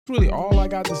really all I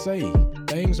got to say.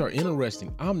 Things are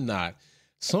interesting. I'm not.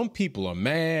 Some people are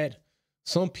mad.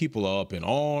 Some people are up in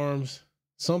arms.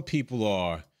 Some people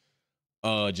are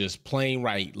just plain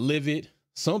right livid.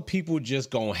 Some people just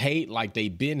gonna hate like they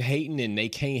been hating and they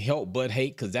can't help but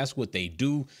hate because that's what they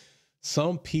do.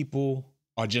 Some people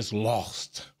are just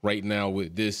lost right now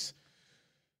with this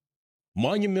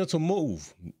monumental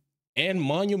move and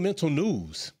monumental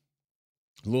news.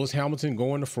 Lewis Hamilton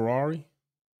going to Ferrari,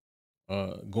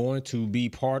 going to be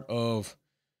part of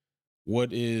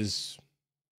what is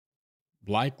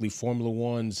likely Formula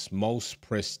One's most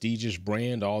prestigious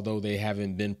brand, although they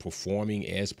haven't been performing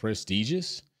as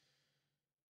prestigious.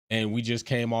 And we just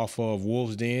came off of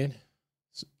Wolves Den,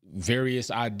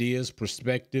 various ideas,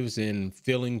 perspectives, and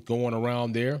feelings going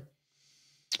around there.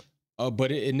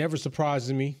 But it never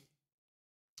surprises me.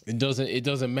 It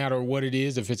doesn't matter what it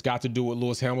is. If it's got to do with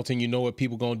Lewis Hamilton, you know what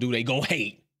people gonna do? They gonna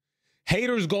hate.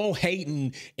 Haters gonna hate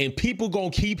and people gonna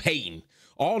keep hating.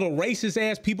 All the racist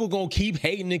ass people gonna keep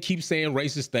hating and keep saying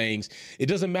racist things. It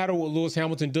doesn't matter what Lewis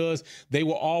Hamilton does. They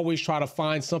will always try to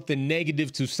find something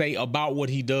negative to say about what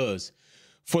he does.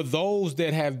 For those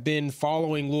that have been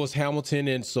following Lewis Hamilton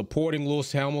and supporting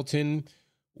Lewis Hamilton,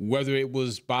 whether it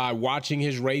was by watching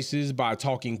his races, by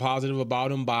talking positive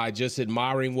about him, by just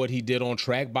admiring what he did on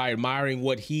track, by admiring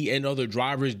what he and other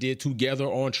drivers did together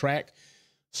on track,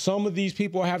 some of these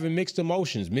people are having mixed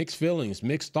emotions, mixed feelings,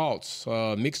 mixed thoughts,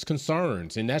 mixed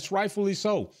concerns, and that's rightfully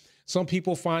so. Some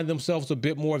people find themselves a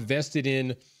bit more vested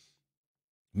in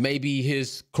maybe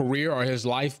his career or his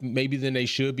life maybe than they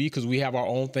should be, because we have our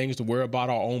own things to worry about,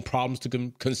 our own problems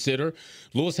to consider.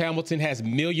 Lewis Hamilton has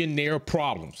millionaire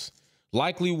problems.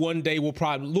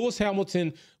 Lewis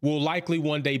Hamilton will likely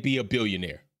one day be a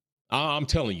billionaire. I'm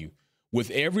telling you, with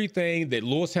everything that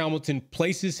Lewis Hamilton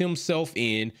places himself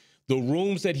in, the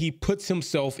rooms that he puts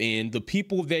himself in, the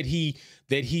people that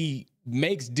he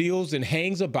makes deals and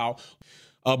hangs about.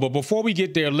 But before we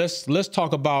get there, let's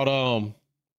talk about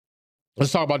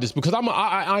this, because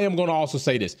I am going to also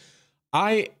say this.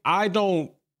 I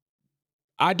don't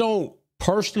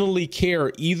personally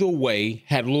care either way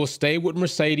had Lewis stayed with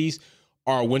Mercedes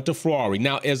or went to Ferrari.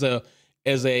 Now, as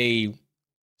a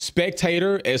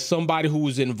spectator, as somebody who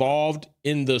is involved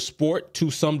in the sport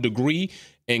to some degree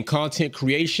and content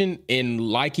creation and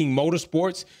liking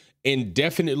motorsports and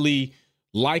definitely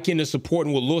liking and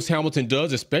supporting what Lewis Hamilton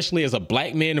does, especially as a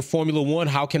black man in Formula One,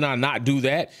 how can I not do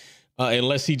that?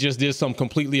 Unless he just did something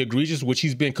completely egregious, which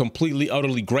he's been completely,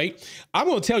 utterly great. I'm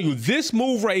going to tell you, this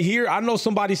move right here, I know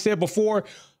somebody said before,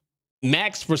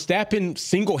 Max Verstappen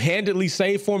single-handedly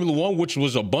saved Formula One, which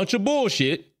was a bunch of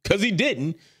bullshit, because he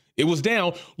didn't. It was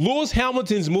down. Lewis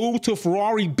Hamilton's move to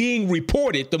Ferrari being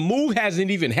reported, the move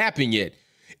hasn't even happened yet,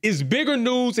 is bigger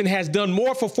news and has done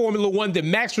more for Formula One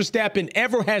than Max Verstappen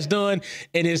ever has done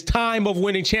in his time of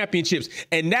winning championships.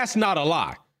 And that's not a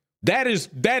lie. That is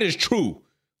true.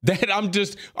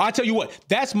 I tell you what,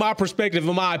 that's my perspective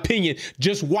and my opinion,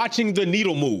 just watching the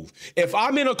needle move. If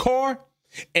I'm in a car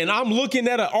and I'm looking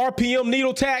at an RPM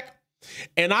needle tack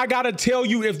and I got to tell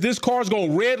you if this car's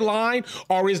going red line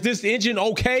or is this engine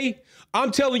okay,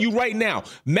 I'm telling you right now,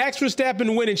 Max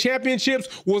Verstappen winning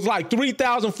championships was like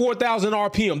 3,000, 4,000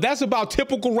 RPM. That's about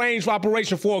typical range of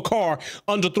operation for a car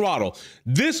under throttle.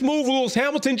 This move Lewis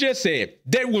Hamilton just said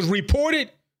that was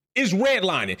reported is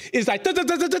redlining. It's like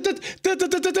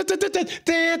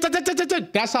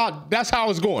that's how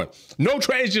it's going. No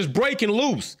train is just breaking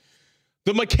loose.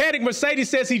 The mechanic Mercedes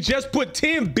says he just put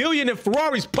 $10 billion in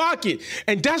Ferrari's pocket,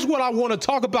 and that's what I want to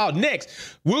talk about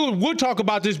next. We'll talk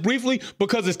about this briefly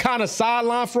because it's kind of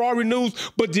sideline Ferrari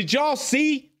news. But did y'all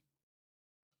see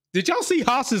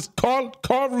Haas's car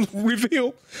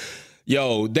reveal?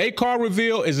 Yo, their car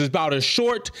reveal is about as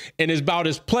short and is about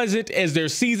as pleasant as their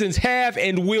seasons have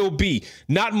and will be.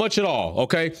 Not much at all,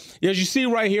 okay? As you see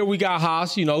right here, we got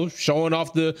Haas, showing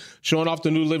off the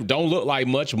new lift. Don't look like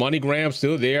much. MoneyGram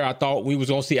still there. I thought we was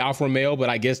going to see Alfa Romeo, but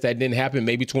I guess that didn't happen.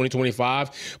 Maybe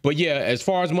 2025. But yeah, as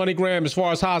far as MoneyGram, as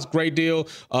far as Haas, great deal.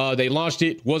 They launched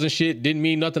it. Wasn't shit. Didn't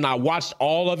mean nothing. I watched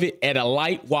all of it at a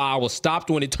light while I was stopped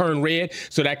when it turned red,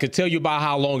 so that could tell you about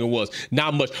how long it was.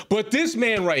 Not much. But this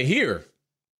man right here,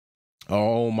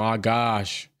 oh my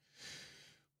gosh,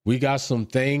 we got some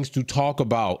things to talk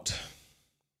about.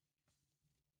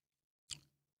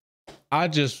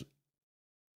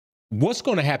 What's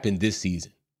going to happen this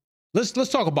season? Let's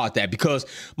talk about that, because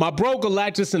my bro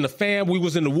Galactus and the fam, we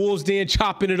was in the Wolves Den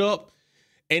chopping it up,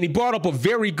 and he brought up a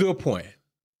very good point.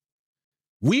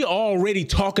 We already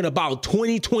talking about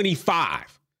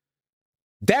 2025.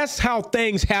 That's how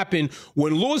things happen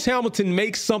when Lewis Hamilton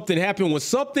makes something happen, when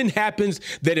something happens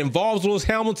that involves Lewis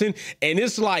Hamilton, and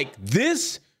it's like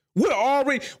this, We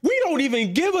don't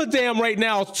even give a damn right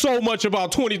now so much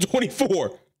about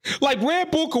 2024. Like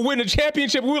Red Bull could win the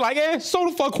championship. We're like, so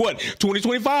the fuck what?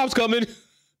 2025's coming.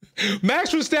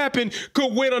 Max Verstappen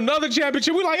could win another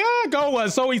championship. We're like, go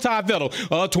on. So he Ty Vettel.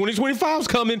 2025's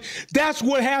coming. That's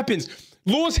what happens.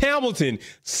 Lewis Hamilton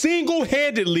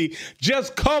single-handedly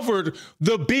just covered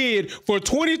the bid for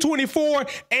 2024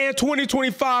 and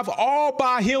 2025, all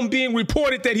by him being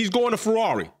reported that he's going to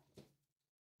Ferrari.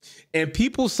 And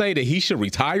people say that he should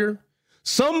retire.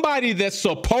 Somebody that's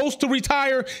supposed to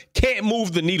retire can't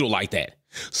move the needle like that.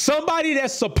 Somebody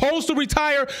that's supposed to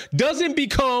retire doesn't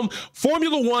become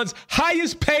Formula One's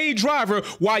highest paid driver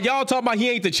while y'all talking about he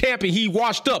ain't the champion, he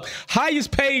washed up.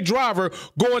 Highest paid driver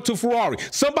going to Ferrari.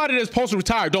 Somebody that's supposed to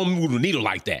retire don't move the needle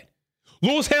like that.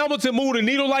 Lewis Hamilton moved the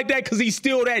needle like that because he's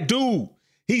still that dude.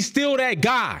 He's still that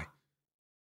guy.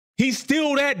 He's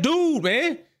still that dude,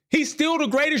 man. He's still the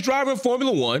greatest driver in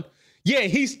Formula One. Yeah,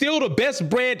 he's still the best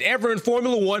brand ever in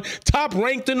Formula One, top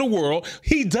ranked in the world.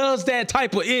 He does that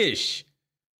type of ish.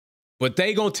 But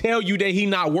they gonna tell you that he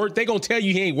not worth. They gonna tell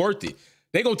you he ain't worth it.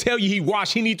 They gonna tell you he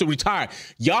washed. He need to retire.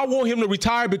 Y'all want him to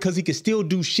retire because he can still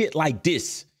do shit like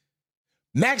this.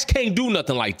 Max can't do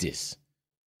nothing like this.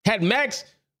 Had Max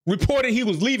reported he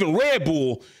was leaving Red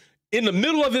Bull in the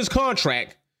middle of his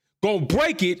contract, gonna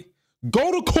break it,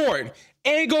 go to court,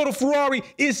 and go to Ferrari,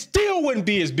 it still wouldn't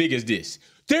be as big as this.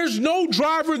 There's no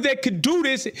driver that could do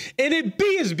this and it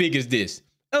be as big as this,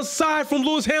 aside from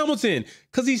Lewis Hamilton,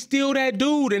 because he's still that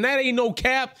dude. And that ain't no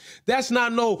cap. That's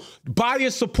not no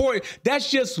bias support.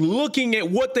 That's just looking at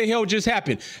what the hell just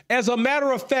happened. As a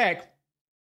matter of fact,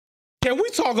 can we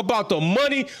talk about the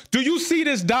money? Do you see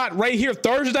this dot right here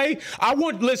Thursday?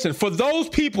 Listen, for those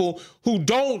people who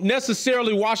don't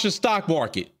necessarily watch the stock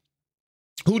market,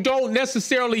 who don't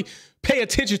necessarily pay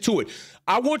attention to it,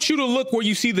 I want you to look where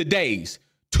you see the days.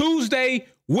 Tuesday,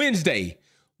 Wednesday,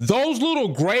 those little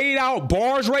grayed out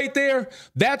bars right there,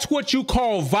 that's what you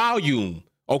call volume,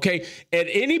 okay? At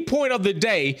any point of the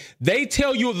day, they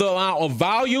tell you the amount of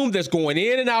volume that's going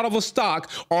in and out of a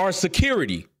stock or a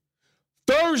security.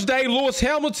 Thursday, Lewis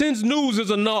Hamilton's news is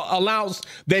announced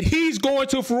that he's going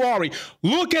to Ferrari.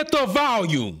 Look at the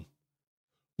volume.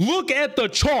 Look at the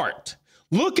chart.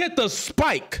 Look at the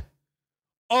spike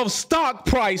of stock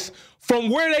price from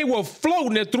where they were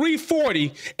floating at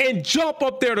 340 and jump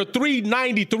up there to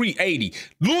 390, 380.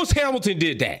 Lewis Hamilton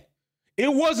did that.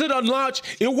 It wasn't a launch.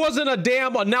 It wasn't a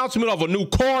damn announcement of a new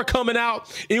car coming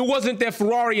out. It wasn't that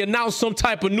Ferrari announced some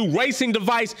type of new racing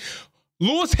device.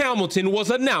 Lewis Hamilton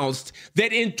was announced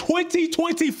that in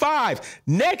 2025,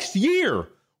 next year,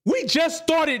 we just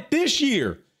started this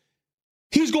year,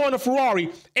 he's going to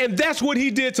Ferrari, and that's what he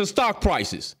did to stock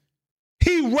prices.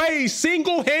 He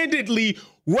single-handedly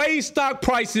raised stock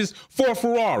prices for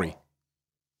Ferrari.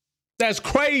 That's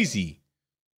crazy.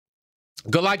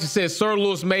 Galactus says Sir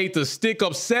Lewis made the stick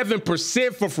up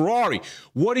 7% for Ferrari.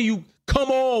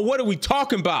 Come on, what are we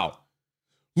talking about?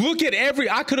 Look at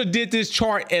I could have did this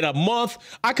chart at a month.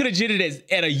 I could have did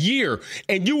it at a year,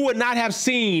 and you would not have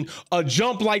seen a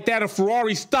jump like that of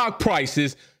Ferrari stock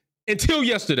prices until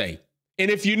yesterday. And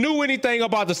if you knew anything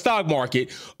about the stock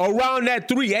market, around that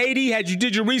 380, had you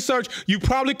did your research, you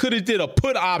probably could have did a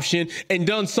put option and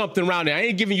done something around there. I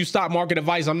ain't giving you stock market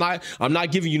advice. I'm not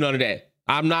giving you none of that.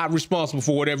 I'm not responsible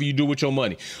for whatever you do with your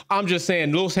money. I'm just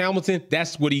saying, Lewis Hamilton,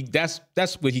 that's what he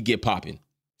get popping.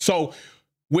 So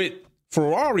with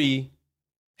Ferrari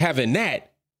having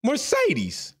that,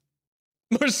 Mercedes,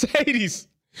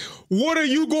 what are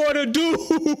you going to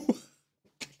do?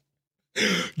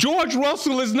 George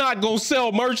Russell is not going to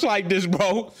sell merch like this,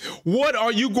 bro. What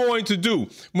are you going to do?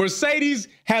 Mercedes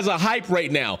has a hype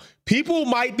right now. People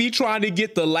might be trying to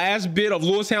get the last bit of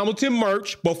Lewis Hamilton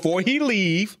merch before he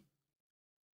leave.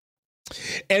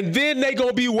 And then they going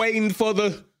to be waiting for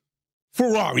the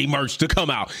Ferrari merch to come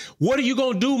out. What are you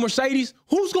going to do, Mercedes?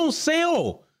 Who's going to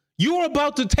sell? You're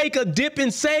about to take a dip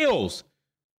in sales.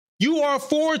 You are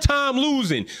 4-time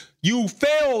losing. You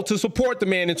failed to support the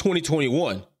man in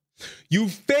 2021. You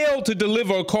failed to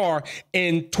deliver a car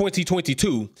in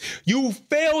 2022. You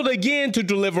failed again to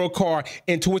deliver a car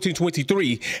in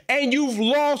 2023. And you've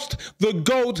lost the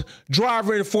GOAT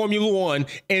driver in Formula One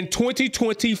in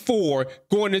 2024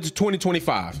 going into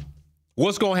 2025.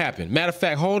 What's going to happen? Matter of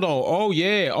fact, hold on. Oh,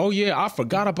 yeah. I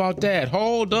forgot about that.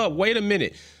 Hold up. Wait a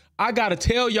minute. I got to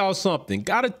tell y'all something.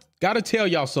 Gotta tell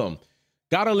y'all something.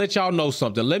 Gotta let y'all know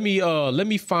something. Let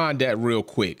me find that real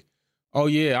quick. Oh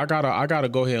yeah, I gotta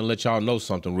go ahead and let y'all know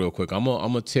something real quick. I'm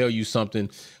gonna tell you something,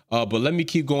 but let me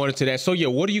keep going into that. So yeah,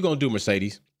 what are you gonna do,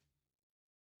 Mercedes?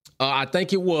 I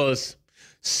think it was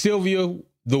Sylvia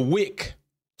the Wick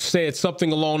said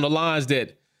something along the lines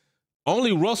that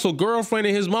Only Russell girlfriend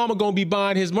and his mama going to be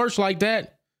buying his merch like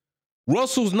that.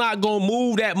 Russell's not going to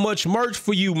move that much merch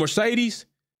for you, Mercedes.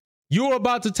 You're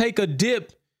about to take a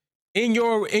dip in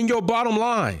your bottom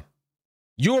line.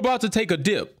 You're about to take a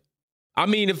dip. I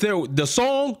mean, if they're the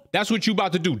song, that's what you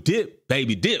about to do. Dip,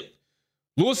 baby, dip.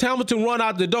 Lewis Hamilton run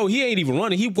out the door. He ain't even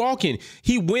running. He walking.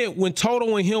 He went when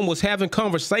Toto and him was having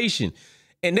conversation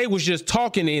and they was just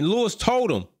talking and Lewis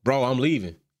told him, bro, I'm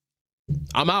leaving.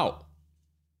 I'm out.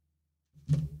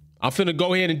 I'm finna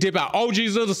go ahead and dip out. OG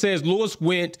Zilla says Lewis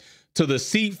went to the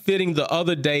seat fitting the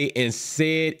other day and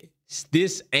said,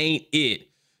 this ain't it.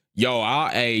 Yo,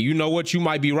 hey, you know what? You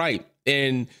might be right.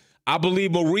 And I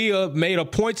believe Maria made a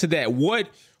point to that. What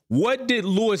did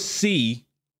Lewis see?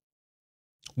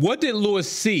 What did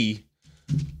Lewis see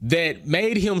that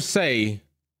made him say,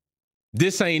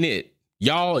 this ain't it?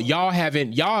 Y'all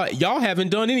haven't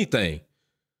done anything.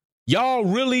 Y'all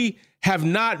really have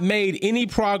not made any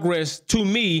progress to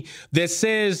me that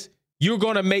says you're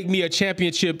going to make me a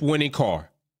championship winning car.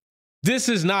 This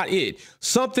is not it.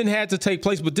 Something had to take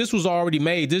place, but this was already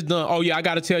made. This done. Oh, yeah, I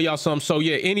got to tell y'all something. So,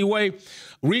 yeah, anyway,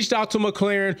 reached out to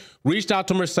McLaren, reached out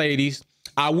to Mercedes.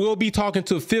 I will be talking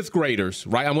to fifth graders,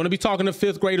 right? I'm going to be talking to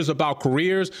fifth graders about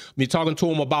careers. I'll be talking to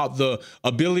them about the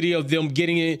ability of them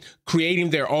getting it, creating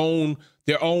their own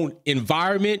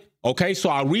environment. Okay, so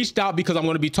I reached out because I'm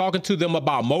going to be talking to them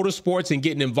about motorsports and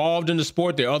getting involved in the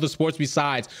sport. There are other sports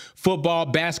besides football,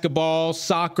 basketball,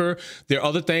 soccer. There are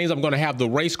other things. I'm going to have the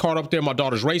race cart up there, my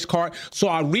daughter's race cart. So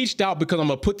I reached out because I'm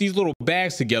going to put these little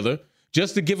bags together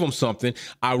just to give them something.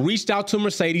 I reached out to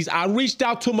Mercedes. I reached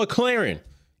out to McLaren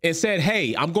and said,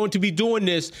 hey, I'm going to be doing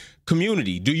this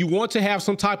community. Do you want to have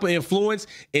some type of influence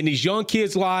in these young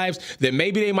kids' lives that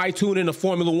maybe they might tune into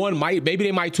Formula One, maybe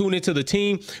they might tune into the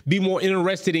team, be more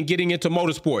interested in getting into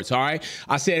motorsports, all right?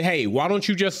 I said, hey, why don't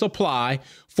you just supply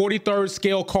 43rd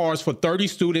scale cars for 30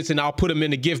 students and I'll put them in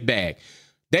the gift bag.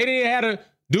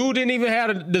 Dude didn't even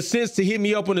have the sense to hit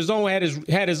me up on his own, I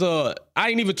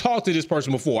ain't even talked to this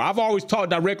person before. I've always talked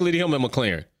directly to him at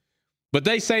McLaren, but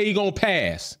they say he gonna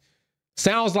pass.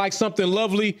 Sounds like something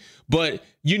lovely, but,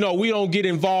 you know, we don't get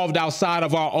involved outside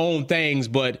of our own things,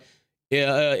 but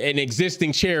in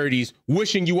existing charities,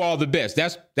 wishing you all the best.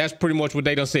 That's pretty much what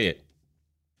they done said.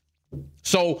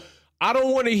 So I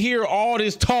don't want to hear all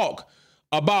this talk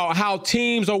about how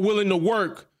teams are willing to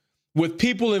work with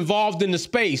people involved in the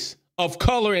space of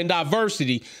color and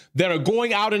diversity that are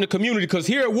going out in the community. Because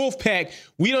here at Wolfpack,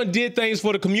 we done did things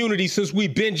for the community since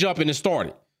we've been jumping and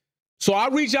started. So I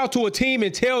reach out to a team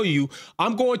and tell you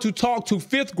I'm going to talk to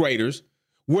fifth graders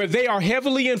where they are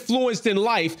heavily influenced in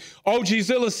life. OG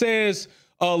Zilla says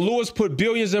Lewis put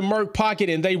billions in Merck pocket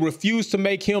and they refused to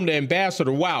make him the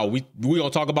ambassador. Wow, we gonna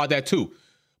talk about that too.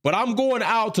 But I'm going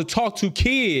out to talk to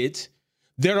kids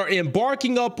that are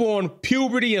embarking up on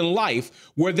puberty in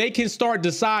life where they can start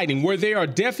deciding, where they are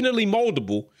definitely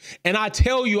moldable. And I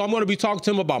tell you, I'm going to be talking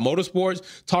to them about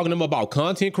motorsports, talking to them about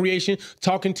content creation,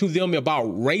 talking to them about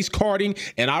race karting.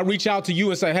 And I reach out to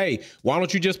you and say, hey, why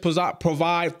don't you just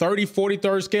provide 30,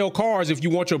 43rd scale cars if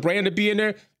you want your brand to be in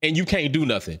there and you can't do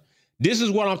nothing. This is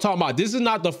what I'm talking about. This is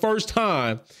not the first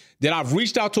time that I've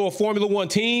reached out to a Formula One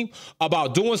team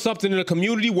about doing something in the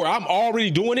community where I'm already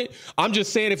doing it. I'm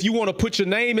just saying, if you want to put your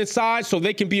name inside so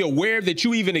they can be aware that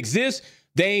you even exist,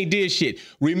 they ain't did shit.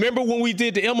 Remember when we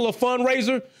did the Imola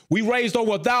fundraiser? We raised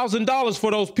over $1,000 for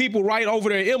those people right over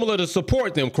there in Imola to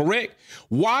support them, correct?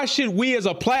 Why should we as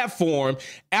a platform,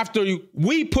 after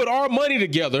we put our money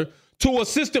together to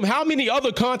assist them, how many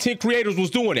other content creators was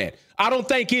doing that? I don't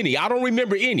think any. I don't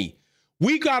remember any.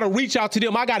 We got to reach out to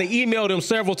them. I got to email them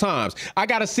several times. I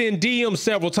got to send DMs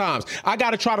several times. I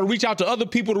got to try to reach out to other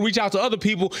people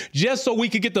just so we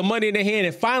could get the money in their hand.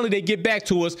 And finally, they get back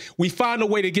to us. We find a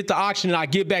way to get the auction and I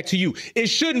get back to you.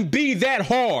 It shouldn't be that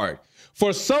hard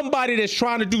for somebody that's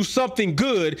trying to do something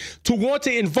good to want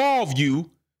to involve you.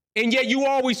 And yet you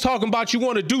always talking about you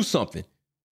want to do something.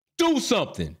 Do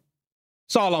something.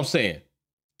 That's all I'm saying.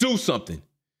 Do something.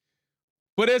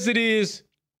 But as it is,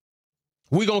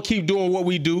 we're going to keep doing what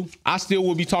we do. I still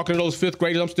will be talking to those fifth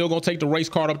graders. I'm still going to take the race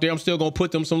card up there. I'm still going to put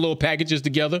them some little packages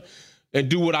together and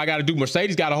do what I got to do.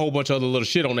 Mercedes got a whole bunch of other little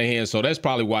shit on their hands, so that's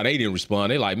probably why they didn't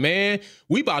respond. They like, man,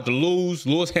 we about to lose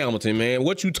Lewis Hamilton, man.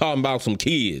 What you talking about, some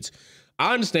kids?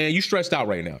 I understand you stressed out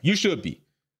right now. You should be.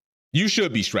 You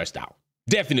should be stressed out.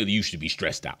 Definitely you should be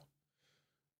stressed out.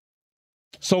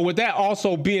 So with that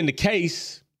also being the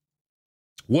case,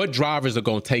 what drivers are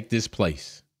going to take this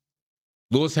place?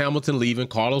 Lewis Hamilton leaving.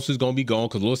 Carlos is going to be gone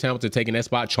because Lewis Hamilton taking that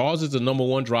spot. Charles is the number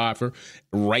one driver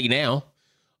right now.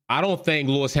 I don't think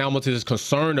Lewis Hamilton is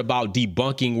concerned about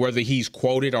debunking whether he's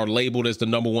quoted or labeled as the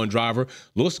 #1 driver.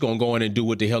 Lewis is going to go in and do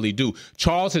what the hell he do.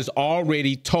 Charles has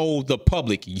already told the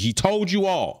public. He told you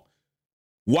all.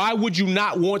 Why would you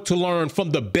not want to learn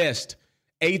from the best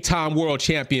 8-time world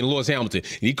champion, Lewis Hamilton?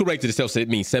 And he corrected himself, said it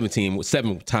means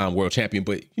 7-time world champion.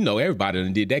 But, you know, everybody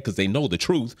did that because they know the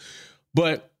truth.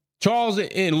 But Charles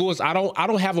and Lewis, I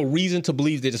don't have a reason to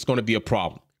believe that it's going to be a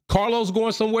problem. Carlos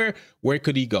going somewhere, where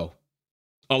could he go?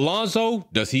 Alonso,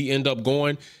 does he end up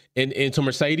going into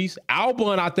Mercedes?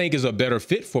 Albon, I think, is a better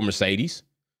fit for Mercedes.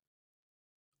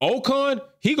 Ocon,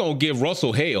 he going to give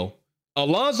Russell hell.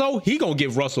 Alonso, he going to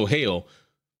give Russell hell.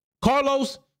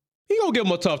 Carlos, he going to give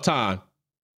him a tough time.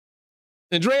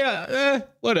 Andrea,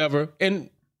 whatever. And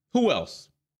who else?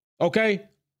 Okay?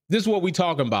 This is what we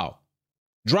talking about.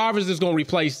 Drivers that's going to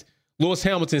replace Lewis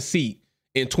Hamilton's seat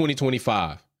in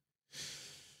 2025.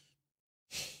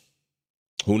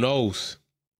 Who knows?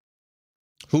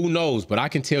 Who knows? But I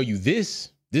can tell you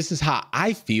this. This is how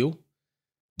I feel.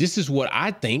 This is what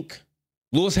I think.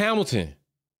 Lewis Hamilton.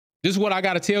 This is what I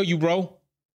got to tell you, bro.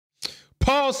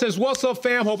 Paul says, what's up,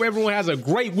 fam? Hope everyone has a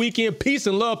great weekend. Peace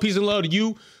and love to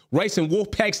you. Racing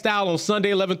Wolfpack style on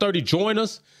Sunday, 11:30. Join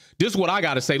us. This is what I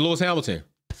got to say, Lewis Hamilton.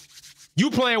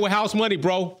 You playing with house money,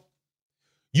 bro.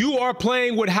 You are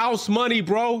playing with house money,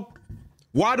 bro.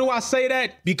 Why do I say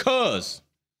that? Because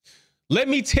let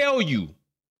me tell you,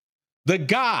 the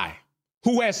guy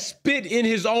who has spit in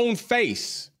his own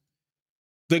face,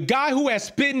 is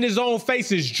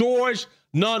George,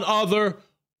 none other.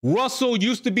 Russell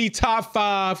used to be top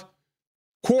 5,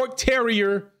 Cork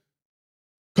Terrier,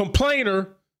 complainer,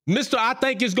 Mr. I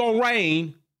think it's going to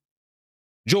rain,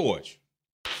 George.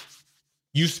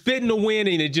 You spit in the wind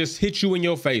and it just hit you in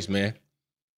your face, man.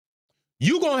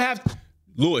 You going to have,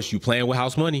 Lewis, you playing with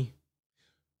house money.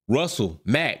 Russell,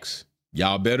 Max,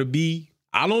 y'all better be.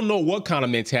 I don't know what kind of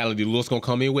mentality Lewis going to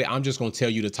come in with. I'm just going to tell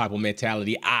you the type of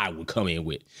mentality I would come in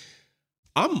with.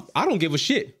 I don't give a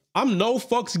shit. I'm no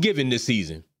fucks given this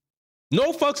season.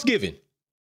 No fucks given.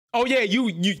 Oh, yeah,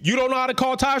 you don't know how to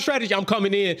call tire strategy? I'm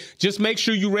coming in. Just make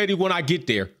sure you're ready when I get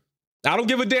there. I don't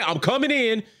give a damn. I'm coming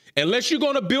in. Unless you're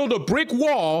going to build a brick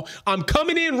wall, I'm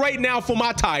coming in right now for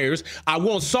my tires. I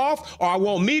want soft or I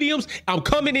want mediums. I'm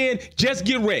coming in. Just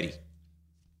get ready.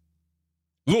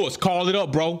 Lewis, call it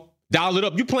up, bro. Dial it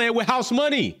up. You playing with house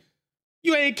money.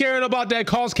 You ain't caring about that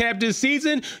cost cap this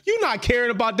season. You not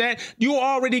caring about that. You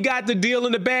already got the deal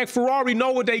in the bag. Ferrari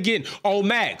know what they getting. Oh,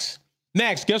 Max,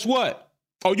 guess what?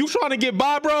 Oh, you trying to get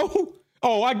by, bro?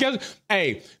 Oh, I guess.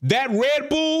 Hey, that Red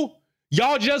Bull,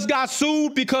 y'all just got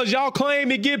sued because y'all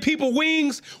claim it give people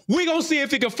wings. We gonna see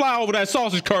if it can fly over that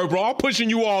sausage curve, bro. I'm pushing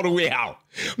you all the way out.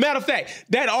 Matter of fact,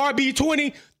 that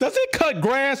RB20, does it cut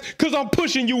grass? Because I'm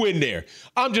pushing you in there.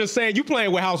 I'm just saying, you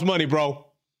playing with house money, bro.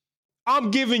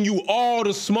 I'm giving you all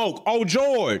the smoke. Oh,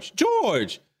 George,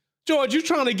 you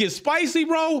trying to get spicy,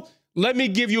 bro? Let me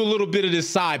give you a little bit of this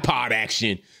side pod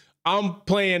action. I'm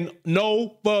playing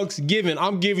no fucks given.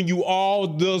 I'm giving you all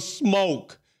the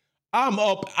smoke. I'm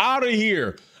up out of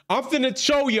here. I'm finna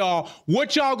show y'all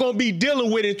what y'all gonna be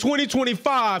dealing with in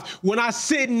 2025 when I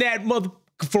sit in that mother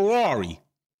Ferrari.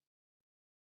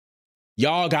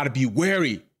 Y'all gotta be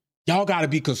wary. Y'all gotta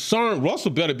be concerned. Russell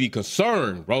better be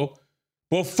concerned, bro.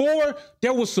 Before,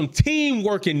 there was some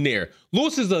teamwork in there.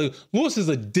 Lewis is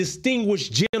a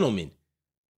distinguished gentleman.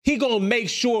 He gonna make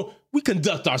sure we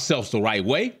conduct ourselves the right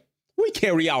way. We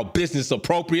carry out business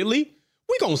appropriately.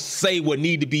 We gonna say what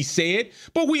need to be said,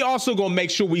 but we also gonna make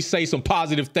sure we say some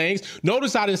positive things.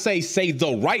 Notice I didn't say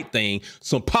the right thing.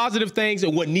 Some positive things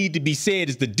and what need to be said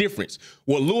is the difference.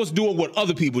 What Lewis do and what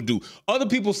other people do. Other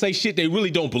people say shit they really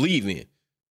don't believe in.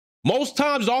 Most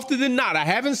times, often than not, I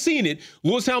haven't seen it.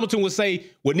 Lewis Hamilton would say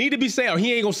what need to be said, or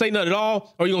he ain't gonna say nothing at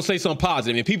all, or he gonna say something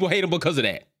positive, and people hate him because of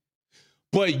that.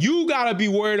 But you gotta be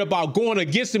worried about going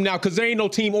against him now, because there ain't no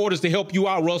team orders to help you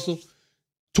out, Russell.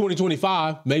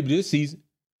 2025, maybe this season.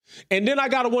 And then I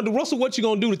gotta wonder, Russell, what you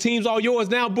gonna do? The team's all yours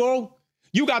now, bro.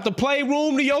 You got the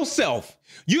playroom to yourself.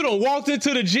 You done walked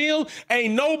into the gym.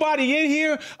 Ain't nobody in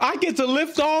here. I get to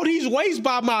lift all these weights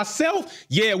by myself.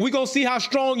 Yeah, we gonna see how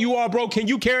strong you are, bro. Can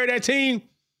you carry that team?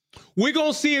 We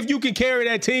gonna see if you can carry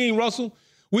that team, Russell.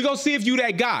 We gonna see if you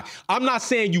that guy. I'm not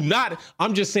saying you not.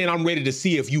 I'm just saying I'm ready to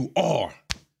see if you are.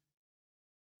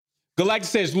 Galactic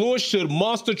says, Lewis should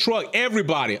monster truck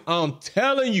everybody. I'm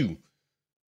telling you.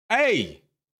 Hey,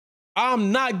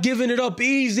 I'm not giving it up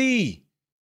easy.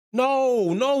 No.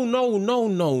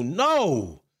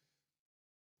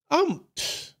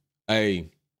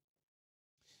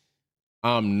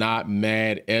 I'm not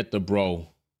mad at the bro.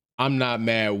 I'm not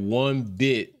mad one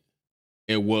bit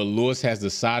and what Lewis has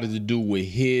decided to do with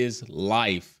his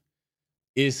life.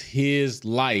 It's his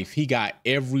life. He got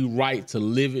every right to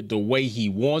live it the way he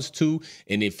wants to.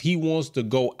 And if he wants to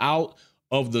go out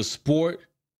of the sport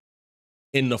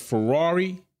in the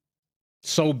Ferrari,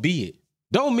 so be it.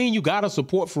 Don't mean you got to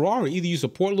support Ferrari. Either you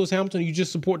support Lewis Hamilton or you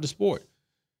just support the sport.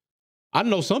 I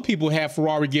know some people have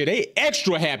Ferrari gear. They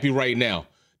extra happy right now.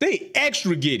 They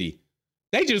extra giddy.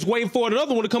 They just waiting for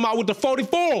another one to come out with the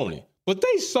 44 on it. But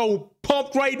they so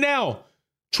pumped right now.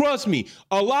 Trust me,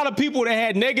 a lot of people that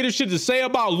had negative shit to say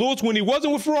about Lewis when he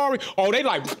wasn't with Ferrari, oh, they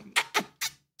like,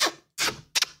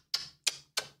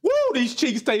 woo, these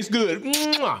cheeks taste good.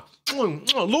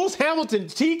 Lewis Hamilton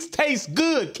cheeks taste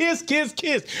good. Kiss, kiss,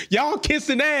 kiss. Y'all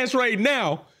kissing ass right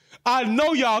now. I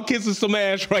know y'all kissing some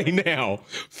ass right now.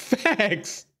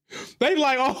 Facts. They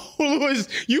like, oh, Lewis,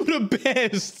 you the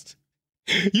best.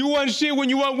 You wasn't shit when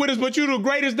you weren't with us, but you the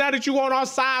greatest now that you on our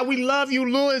side. We love you,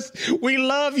 Lewis. We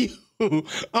love you.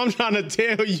 I'm trying to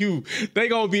tell you, they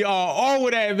gonna be all over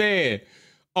that, man.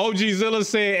 OG Zilla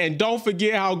said, and don't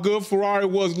forget how good Ferrari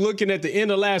was looking at the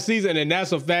end of last season. And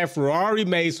that's a fact. Ferrari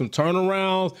made some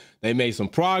turnarounds. They made some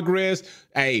progress.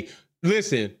 Hey,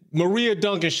 listen, Maria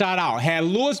Duncan, shout out. Had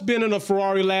Lewis been in a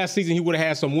Ferrari last season, he would have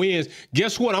had some wins.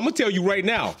 Guess what? I'm gonna tell you right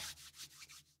now.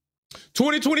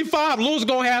 2025, Lewis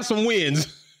gonna have some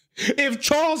wins. If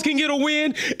Charles can get a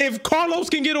win, if Carlos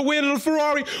can get a win in a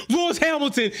Ferrari, Lewis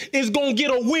Hamilton is going to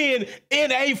get a win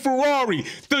in a Ferrari.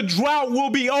 The drought will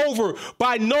be over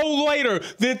by no later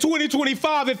than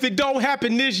 2025 if it don't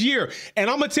happen this year. And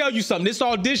I'm going to tell you something. It's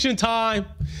audition time.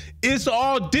 It's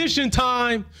audition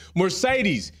time.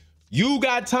 Mercedes, you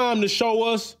got time to show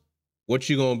us what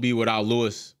you're going to be without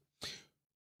Lewis.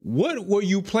 What were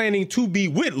you planning to be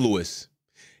with Lewis?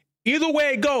 Either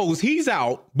way it goes, he's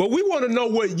out, but we want to know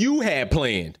what you had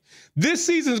planned. This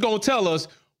season's going to tell us,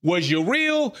 was you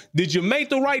real? Did you make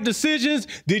the right decisions?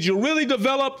 Did you really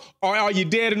develop, or are you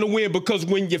dead in the wind? Because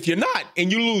if you're not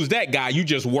and you lose that guy, you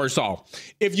just worse off.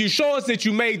 If you show us that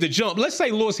you made the jump, let's say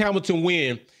Lewis Hamilton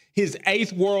win his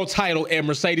 8th world title at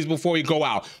Mercedes before he go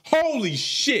out. Holy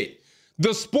shit.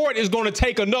 The sport is going to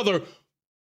take another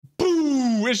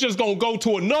boom. It's just going to go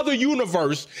to another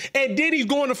universe. And then he's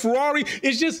going to Ferrari.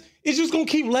 It's just going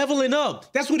to keep leveling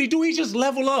up. That's what he do. He just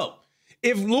level up.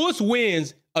 If Lewis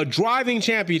wins a driving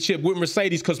championship with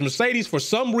Mercedes, because Mercedes, for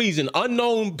some reason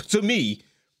unknown to me,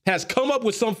 has come up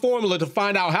with some formula to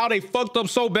find out how they fucked up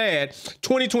so bad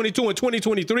 2022 and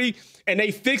 2023, and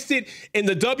they fixed it in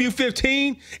the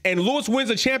W15, and Lewis wins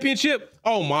a championship.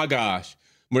 Oh my gosh.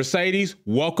 Mercedes,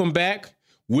 welcome back.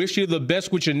 Wish you the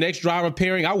best with your next driver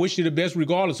pairing. I wish you the best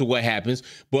regardless of what happens.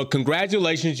 But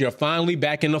congratulations, you're finally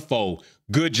back in the fold.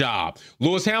 Good job.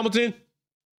 Lewis Hamilton,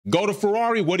 go to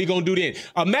Ferrari. What are you going to do then?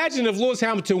 Imagine if Lewis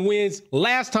Hamilton wins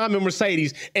last time in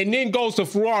Mercedes and then goes to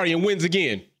Ferrari and wins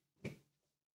again.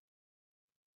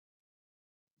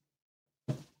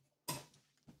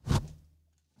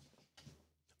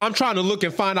 I'm trying to look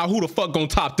and find out who the fuck going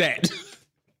to top that.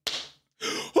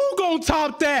 Who going to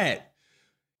top that?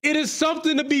 It is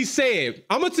something to be said.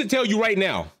 I'm going to tell you right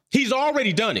now, he's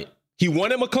already done it. He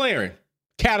won at McLaren,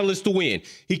 catalyst to win.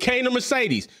 He came to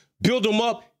Mercedes, build him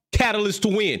up, catalyst to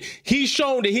win. He's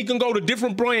shown that he can go to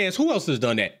different brands. Who else has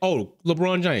done that? Oh,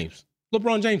 LeBron James.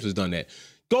 LeBron James has done that.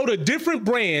 Go to different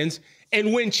brands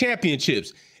and win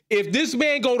championships. If this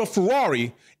man go to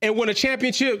Ferrari and win a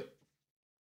championship,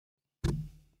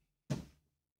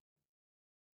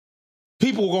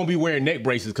 people are going to be wearing neck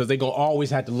braces because they're going to always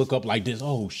have to look up like this.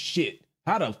 Oh, shit.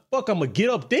 How the fuck I'm going to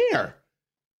get up there?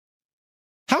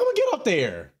 How am I going to get up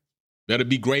there? Better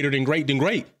be greater than great than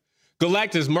great.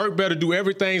 Galactus, Merck better do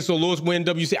everything so Lewis win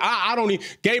WC. I don't need.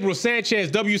 Gabriel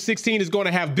Sanchez, W16 is going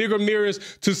to have bigger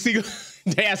mirrors to see.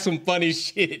 That's some funny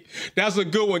shit. That's a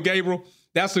good one, Gabriel.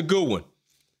 That's a good one.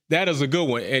 That is a good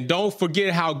one. And don't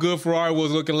forget how good Ferrari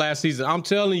was looking last season. I'm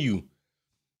telling you,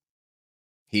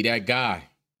 he that guy.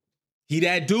 He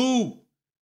that dude.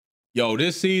 Yo,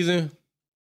 this season,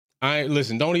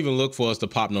 listen, don't even look for us to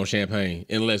pop no champagne.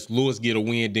 Unless Lewis get a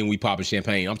win, then we pop a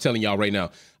champagne. I'm telling y'all right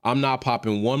now, I'm not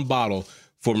popping one bottle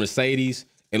for Mercedes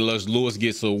unless Lewis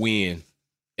gets a win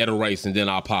at a race, and then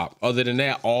I'll pop. Other than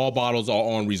that, all bottles are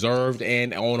on reserved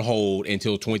and on hold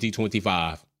until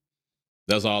 2025.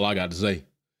 That's all I got to say.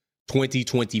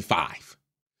 2025.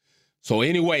 So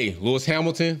anyway, Lewis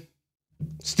Hamilton,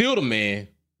 still the man,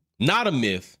 not a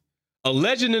myth. A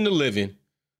legend in the living.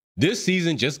 This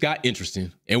season just got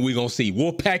interesting, and we're going to see.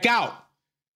 Wolfpack out.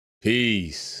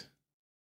 Peace.